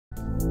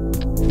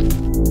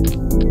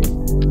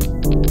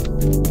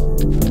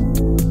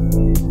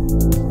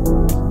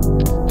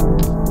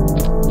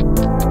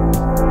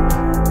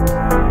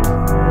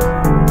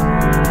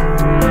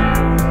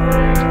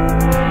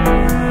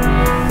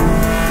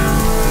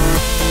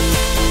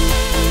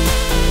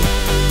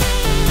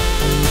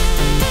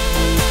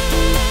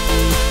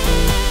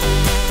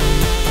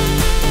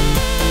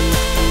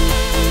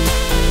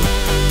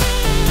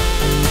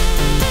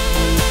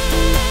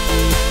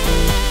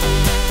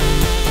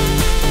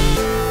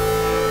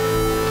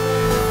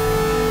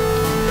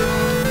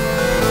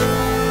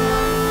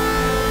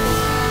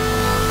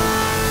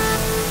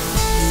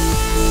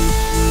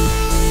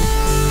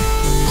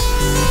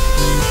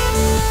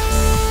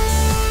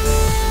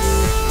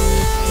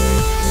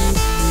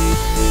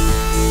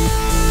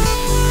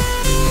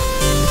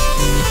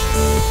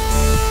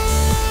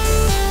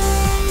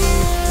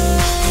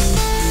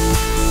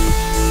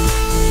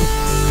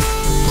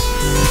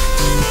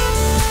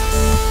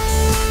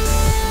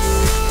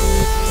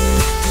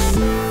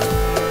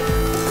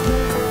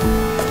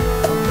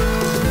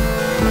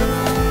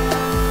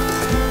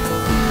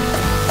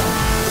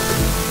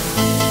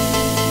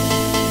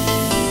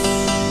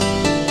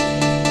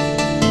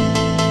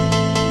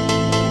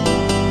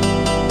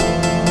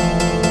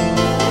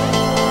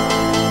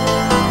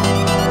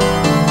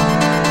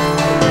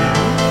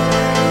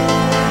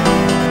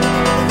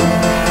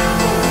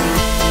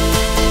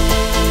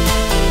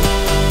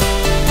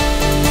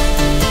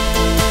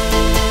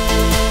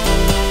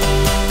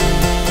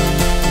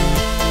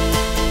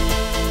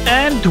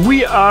And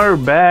we are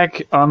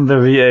back on the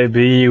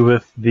VAB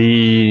with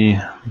the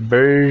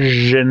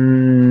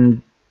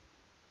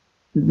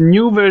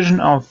new version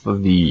of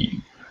the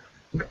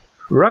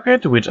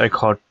rocket, which I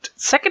called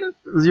second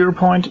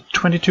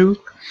 0.22.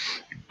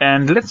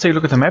 And let's take a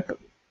look at the map,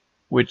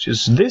 which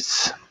is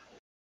this.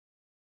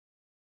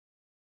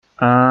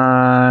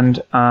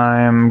 And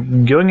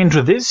I'm going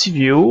into this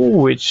view,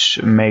 which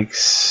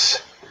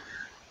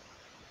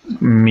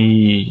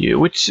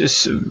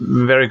is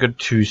very good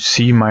to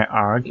see my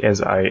arc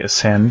as I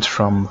ascend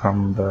from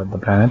the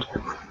planet.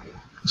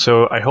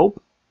 So I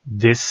hope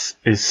this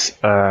is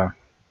finally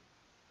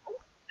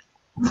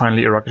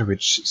a rocket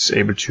which is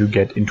able to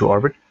get into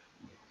orbit.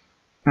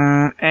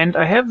 And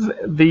I have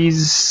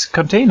these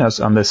containers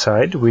on the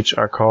side, which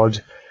are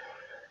called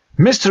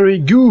mystery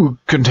goo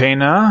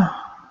container.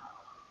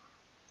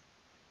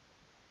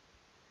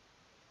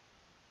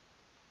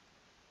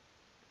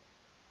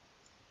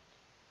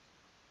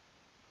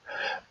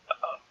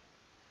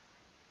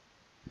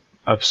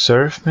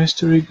 Observe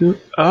mystery goo.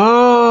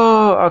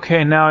 Oh,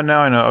 okay. Now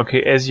I know.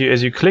 Okay, as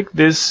you click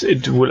this,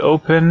 it will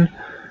open,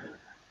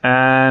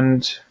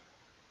 and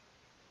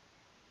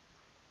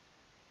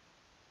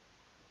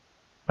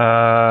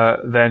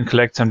then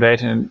collect some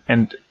data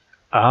and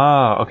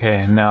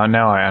okay.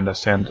 Now I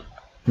understand.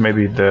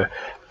 Maybe the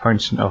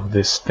function of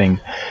this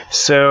thing.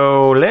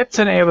 So let's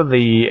enable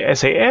the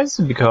SAS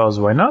because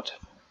why not?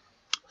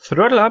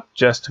 Throttle up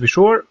just to be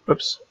sure.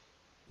 Oops.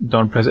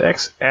 Don't press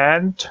X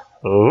and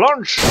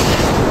launch!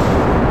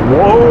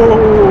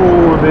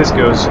 Whoa! This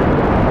goes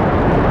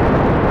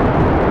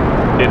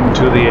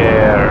into the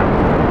air.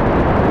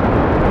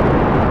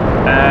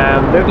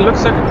 And that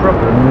looks like a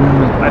problem.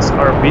 As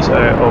our bees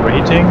are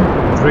overheating.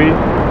 3,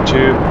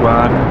 2,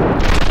 1.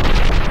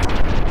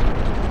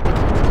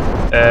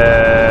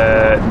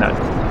 No.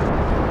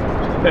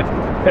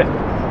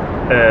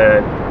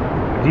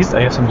 At least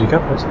I have some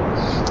decouplers.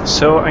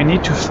 So I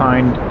need to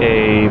find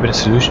a better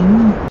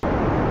solution.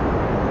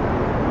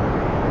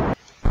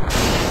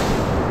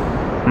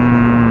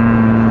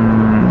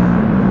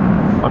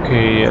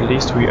 Okay, at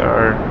least we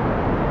are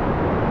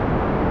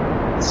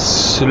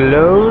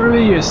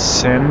slowly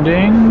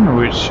ascending,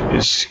 which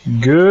is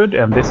good,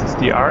 and this is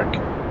the arc.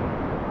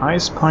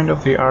 Highest point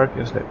of the arc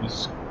is, let me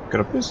get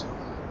up this,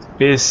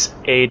 is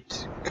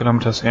 8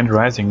 kilometers and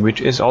rising,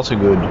 which is also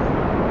good.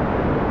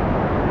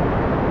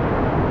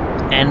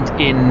 And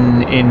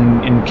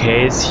in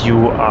case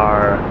you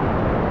are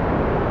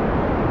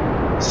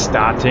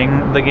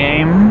starting the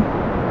game,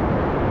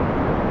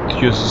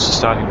 you're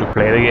starting to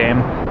play the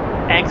game,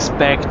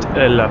 expect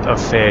a lot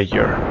of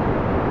failure.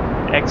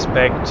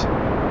 Expect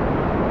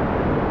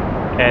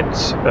at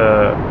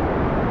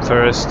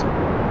first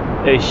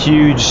a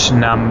huge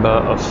number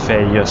of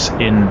failures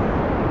in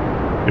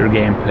your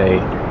gameplay,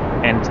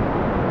 and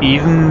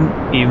even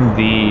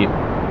the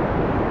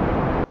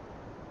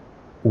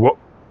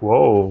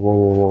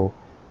whoa,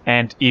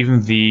 and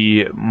even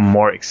the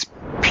more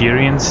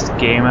experienced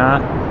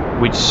gamer,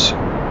 which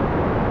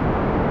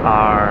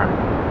are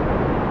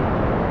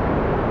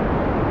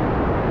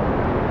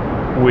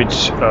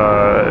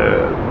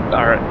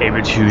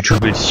able to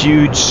build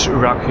huge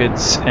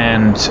rockets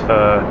and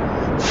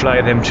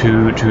fly them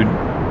to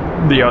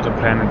the outer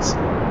planets.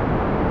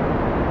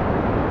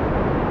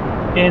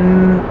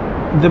 In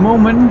the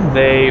moment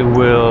they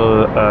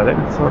will let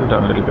me throttle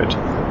down a little bit.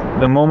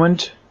 The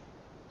moment,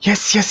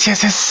 yes.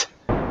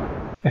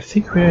 I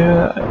think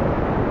we're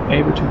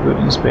able to go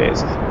in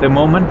space. The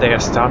moment they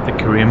start the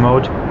career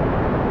mode,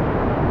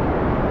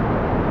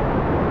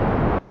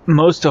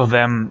 most of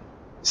them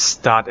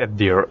start at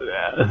zero.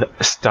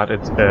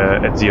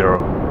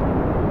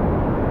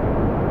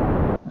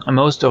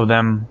 Most of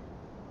them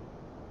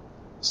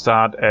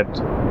start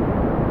at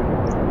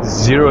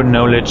zero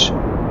knowledge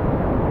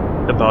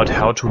about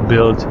how to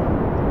build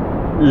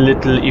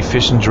little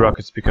efficient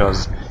rockets,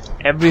 because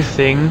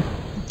everything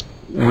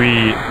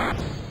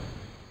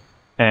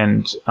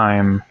and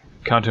I'm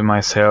counting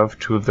myself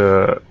to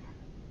the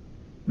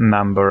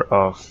number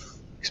of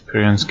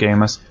experienced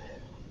gamers,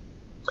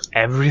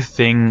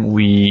 everything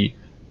we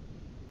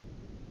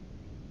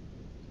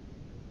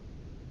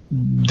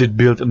did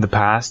build in the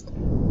past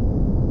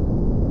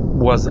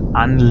was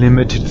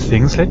unlimited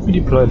things. Let me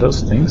deploy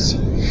those things.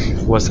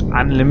 Was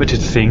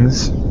unlimited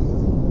things,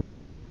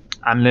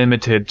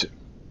 unlimited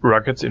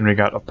rockets in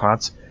regard of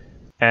parts,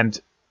 and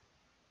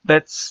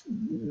that's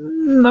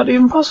not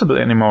even possible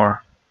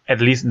anymore,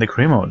 at least in the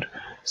career mode.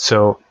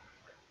 So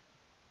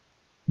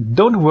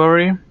don't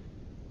worry.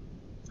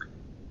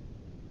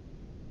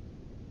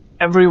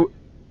 Every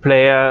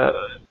player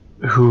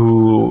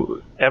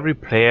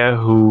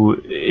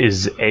who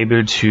is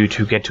able to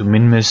get to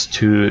Minmus,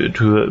 to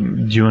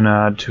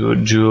Duna, to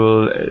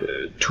Jewel,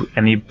 to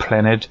any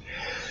planet,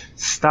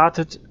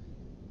 started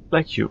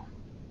like you.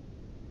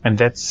 And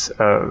that's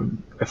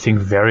I think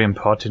very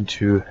important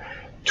to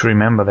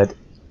remember, that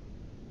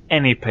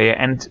any player,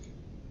 and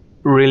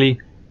really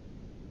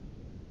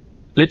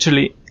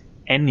literally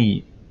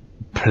any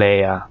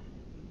player,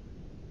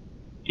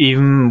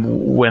 even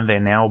when they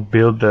now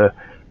build the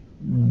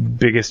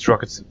biggest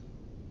rockets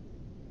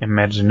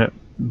imaginable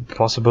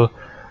possible.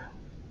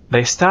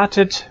 They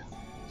started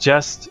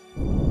just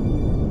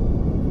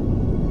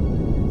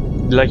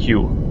like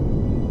you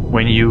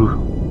when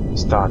you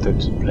started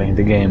playing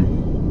the game.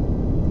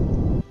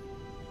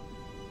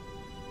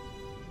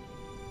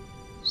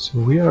 So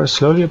we are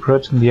slowly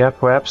approaching the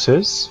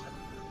apoapsis.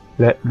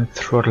 Let me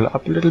throttle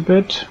up a little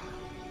bit.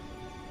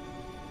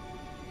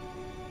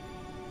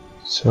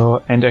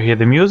 So, and I hear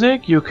the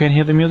music. You can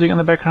hear the music in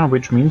the background,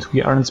 which means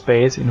we are in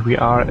space and we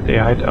are at a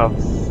height of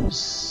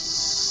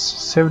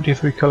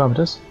 73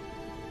 kilometers.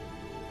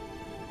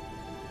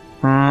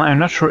 I'm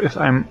not sure if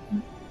I'm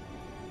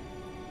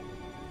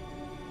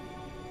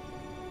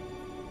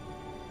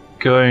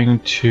going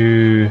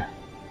to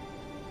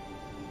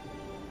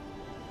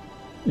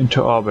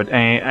into orbit.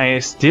 I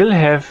still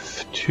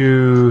have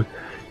to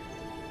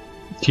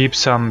keep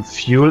some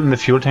fuel in the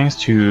fuel tanks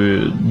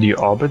to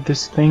deorbit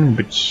this thing,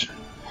 because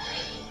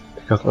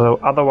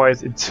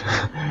otherwise it's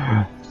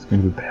it's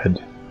going to be bad.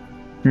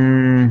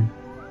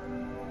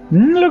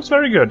 Looks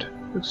very good.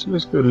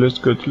 Looks good.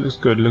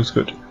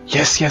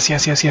 Yes. Yes.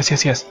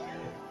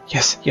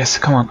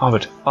 Come on,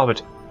 orbit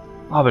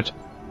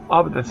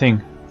the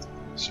thing.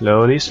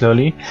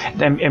 Slowly.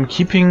 And I'm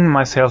keeping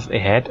myself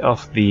ahead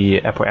of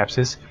the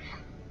apoapsis.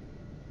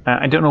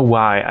 I don't know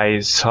why I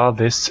saw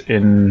this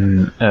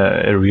in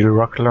a real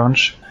rocket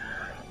launch,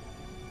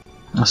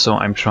 so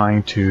I'm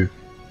trying to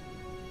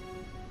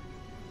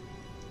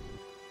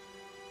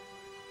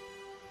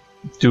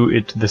do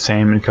it the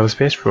same in Kerbal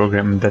Space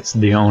Progam. That's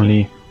the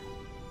only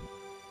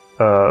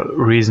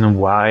reason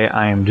why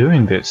I am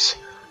doing this.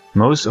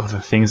 Most of the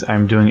things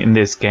I'm doing in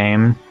this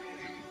game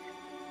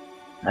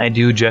I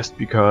do just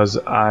because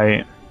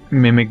I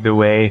mimic the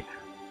way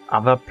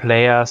other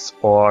players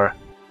or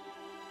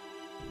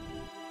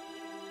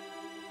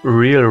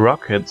real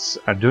rockets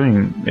are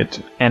doing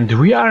it. And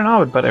we are in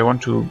orbit, but I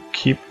want to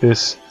get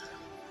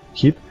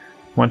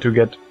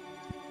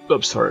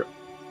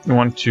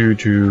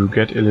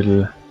a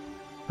little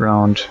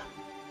round.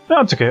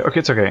 No, it's okay.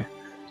 It's okay.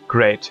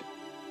 Great.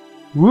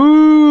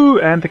 Woo!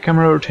 And the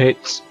camera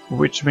rotates,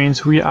 which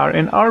means we are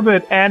in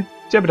orbit, and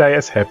Jebediah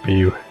is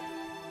happy.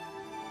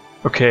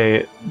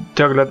 Okay,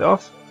 toggle that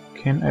off.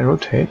 Can I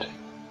rotate?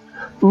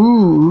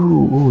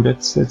 Ooh,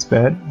 that's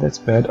bad.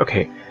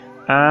 Okay.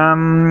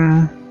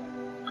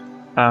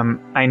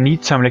 I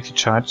need some electric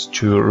charge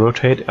to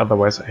rotate,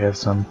 otherwise I have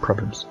some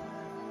problems.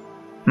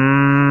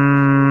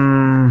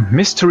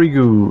 Mystery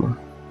goo.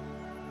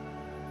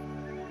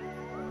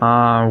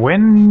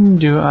 When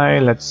do I...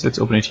 Let's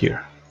open it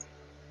here.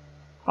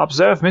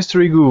 Observe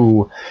mystery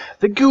goo.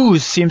 The goo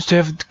seems to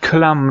have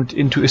clumped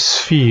into a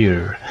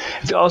sphere.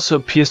 It also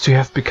appears to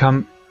have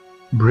become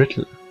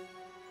brittle.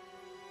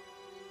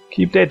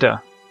 Keep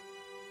data.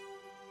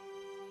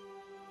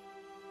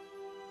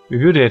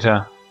 Review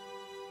data.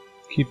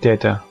 Keep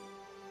data.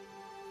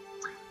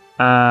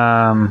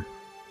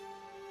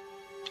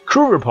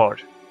 Crew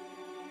report.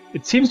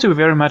 It seems to be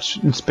very much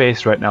in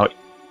space right now.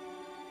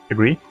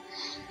 Agree.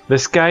 The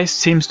sky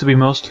seems to be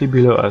mostly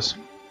below us.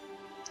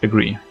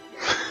 Agree.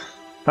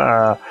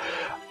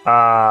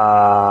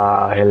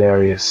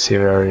 Hilarious.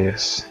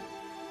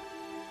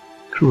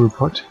 Crew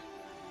report.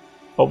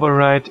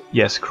 Override.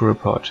 Yes, crew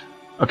report.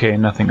 Okay,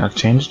 nothing else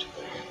changed.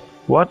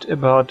 What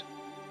about...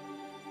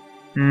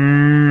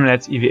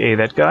 let's EVA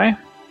that guy.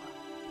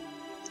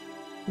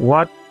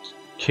 What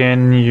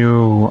can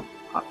you...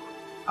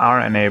 R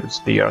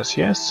enables the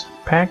RCS.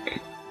 Pack.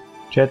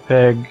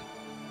 Jetpack.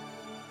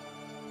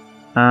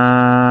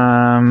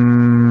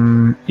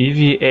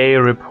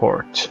 EVA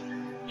report.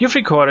 You've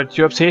recorded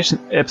your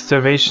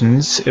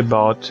observations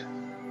about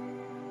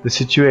the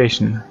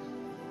situation.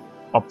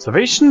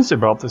 Observations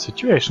about the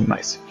situation.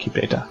 Nice. Keep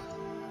data.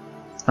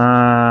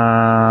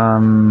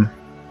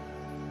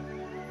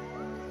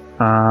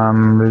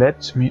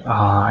 Let me...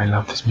 I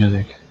love this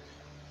music.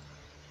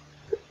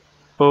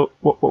 Oh,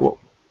 whoa.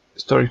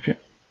 Story...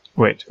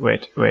 Wait.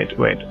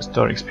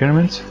 Story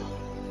experiments.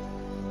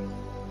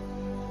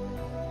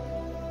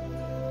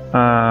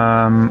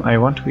 I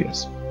want to...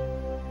 Yes.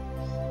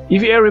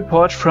 EVA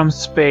report from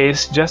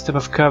space just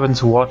above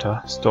Kerbals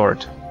water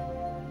stored.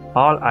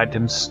 All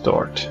items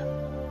stored.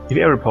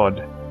 EVA report.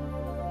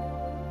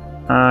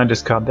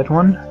 Discard that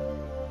one.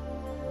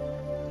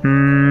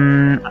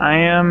 I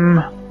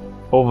am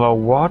over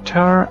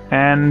water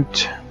and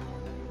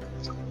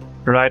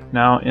right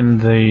now in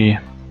the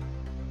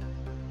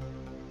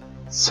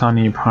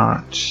sunny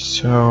part.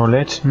 So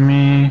let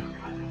me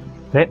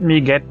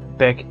get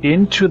back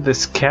into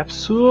this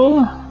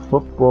capsule.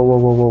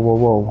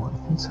 Whoa. I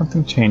think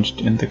something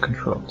changed in the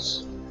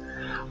controls.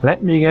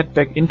 Let me get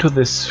back into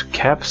this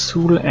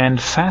capsule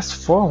and fast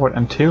forward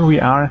until we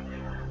are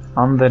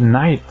on the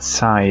night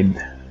side.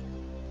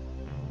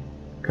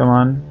 Come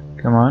on.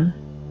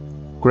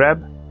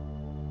 Grab.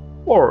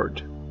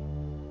 Board.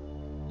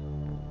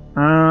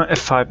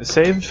 F5 is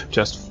save,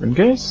 just in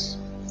case.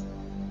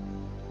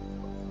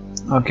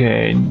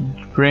 Okay,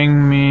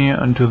 bring me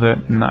onto the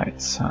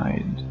night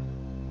side.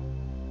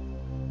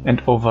 And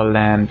over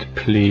land,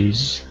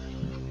 please.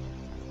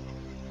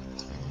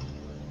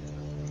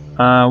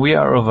 We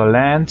are over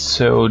land,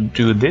 so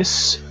do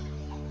this.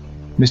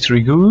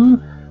 Mystery goo.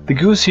 The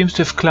goo seems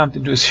to have clumped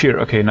into a sphere.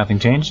 Okay, nothing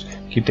changed.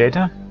 Keep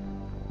data.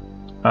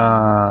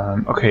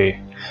 Okay.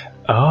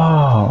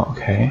 Oh,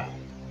 okay.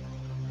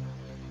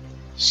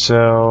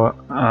 So,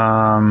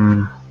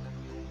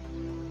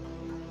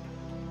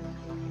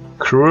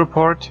 crew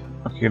report.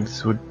 Okay,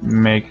 this would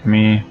make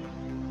me...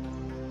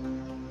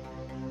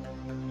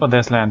 Oh,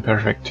 there's land,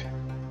 perfect.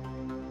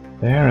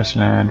 There's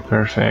land,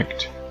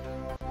 perfect.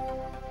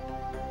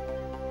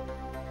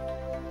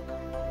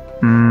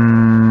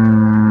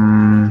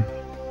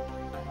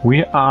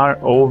 We are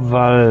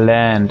over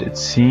land, it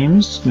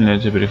seems.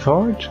 Let's put it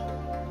forward.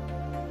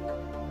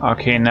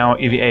 Okay, now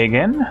EVA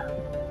again.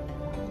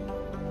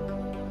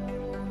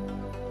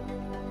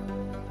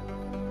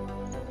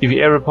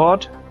 EVA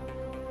report.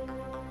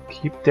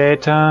 Keep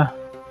data.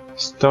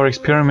 Store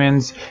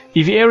experiments.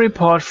 EVA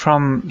report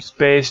from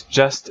space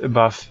just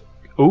above.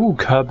 Ooh,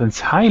 Kerbals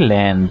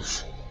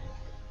Highlands.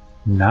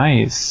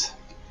 Nice.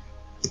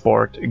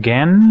 Board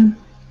again.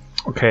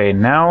 Okay,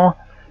 now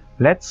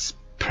let's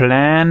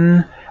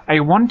plan.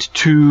 I want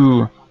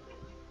to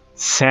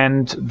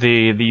send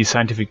the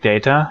scientific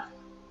data,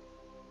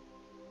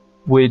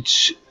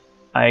 which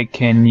I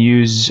can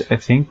use, I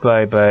think,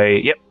 by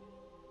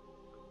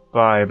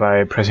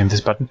pressing this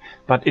button.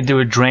 But it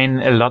will drain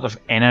a lot of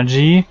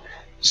energy.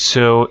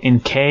 So in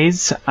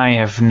case I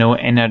have no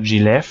energy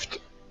left,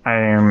 I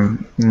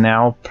am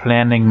now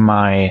planning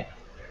my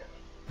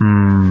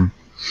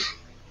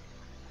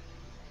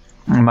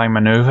my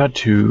maneuver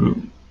to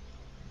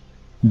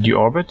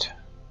deorbit,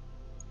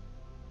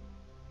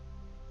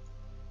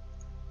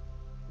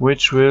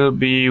 which will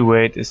be,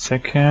 wait a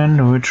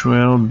second, which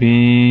will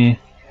be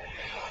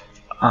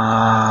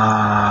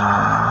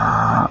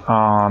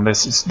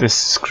this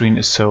screen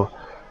is so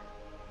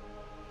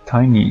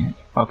tiny.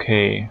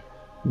 Okay,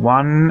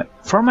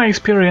 from my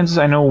experiences,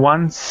 I know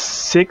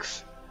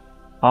 1/6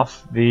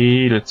 of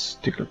the, let's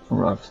take a look for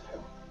rough.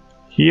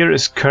 Here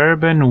is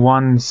Kerbin,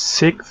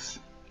 1/6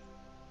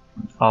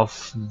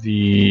 of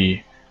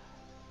the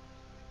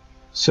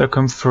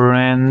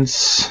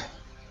circumference.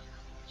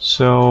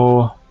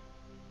 So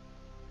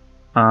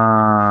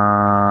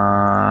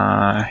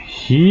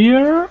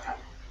here,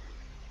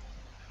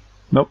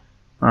 nope,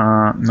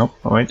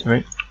 wait,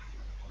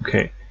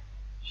 okay,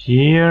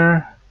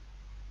 here,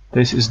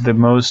 this is the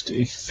most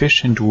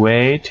efficient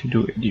way to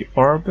do the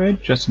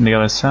orbit, just on the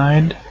other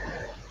side.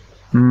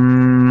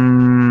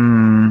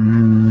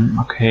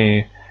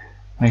 Okay,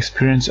 my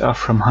experience are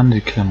from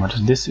 100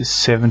 kilometers. This is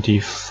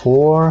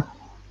 74,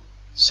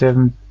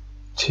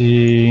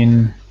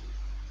 17,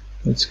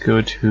 let's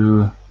go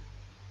to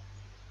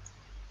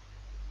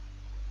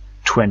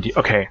 20.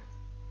 Okay,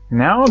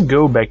 now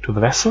go back to the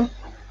vessel,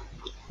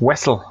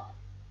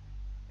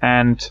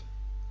 and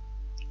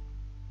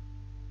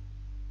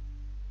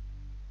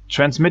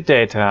transmit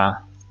data.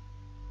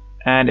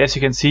 And as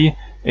you can see,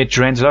 it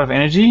drains a lot of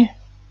energy,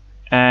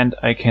 and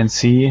I can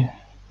see,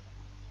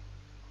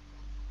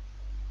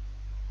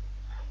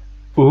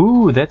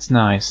 ooh, that's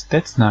nice,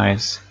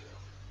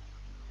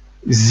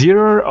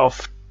 0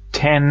 of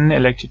 10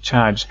 electric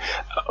charge.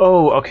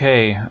 Oh,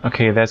 okay,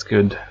 that's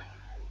good.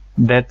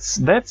 That's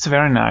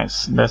very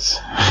nice. That's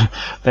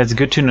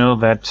good to know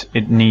that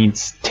it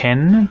needs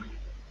 10.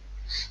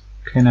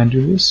 Can I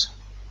do this?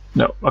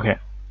 No, okay.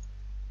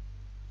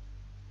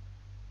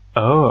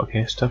 Oh,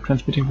 okay, stop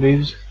transmitting,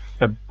 please.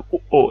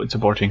 Oh, it's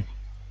aborting.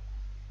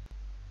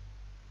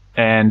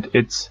 And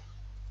it's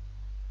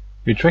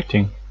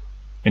retracting.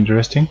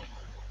 Interesting.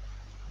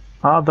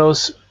 Are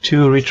those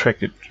two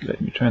retracted?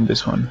 Let me turn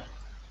this one.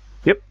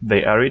 Yep,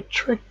 they are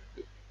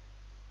retracted.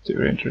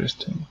 Very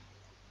interesting.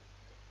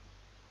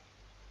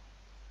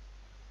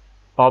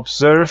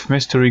 Observe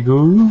mystery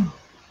goo.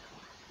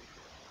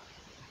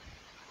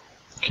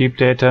 Keep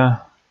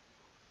data.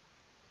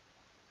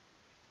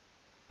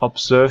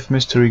 Observe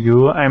mystery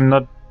goo. I'm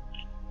not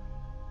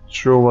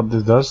sure what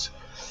this does.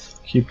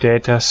 Keep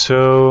data.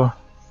 So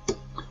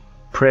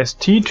press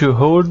T to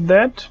hold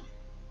that.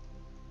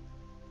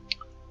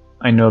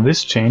 I know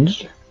this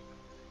changed.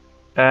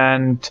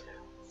 And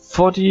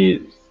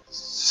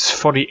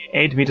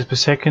 48 meters per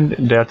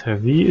second delta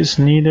V is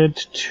needed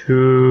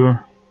to.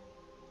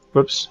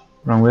 Whoops,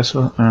 wrong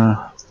vessel.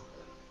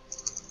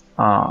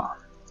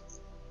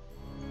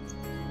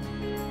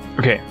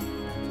 Okay.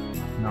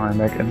 Now I'm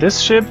back at this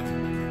ship.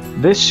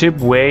 This ship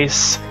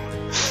weighs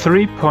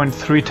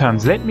 3.3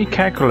 tons. Let me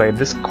calculate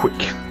this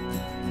quick.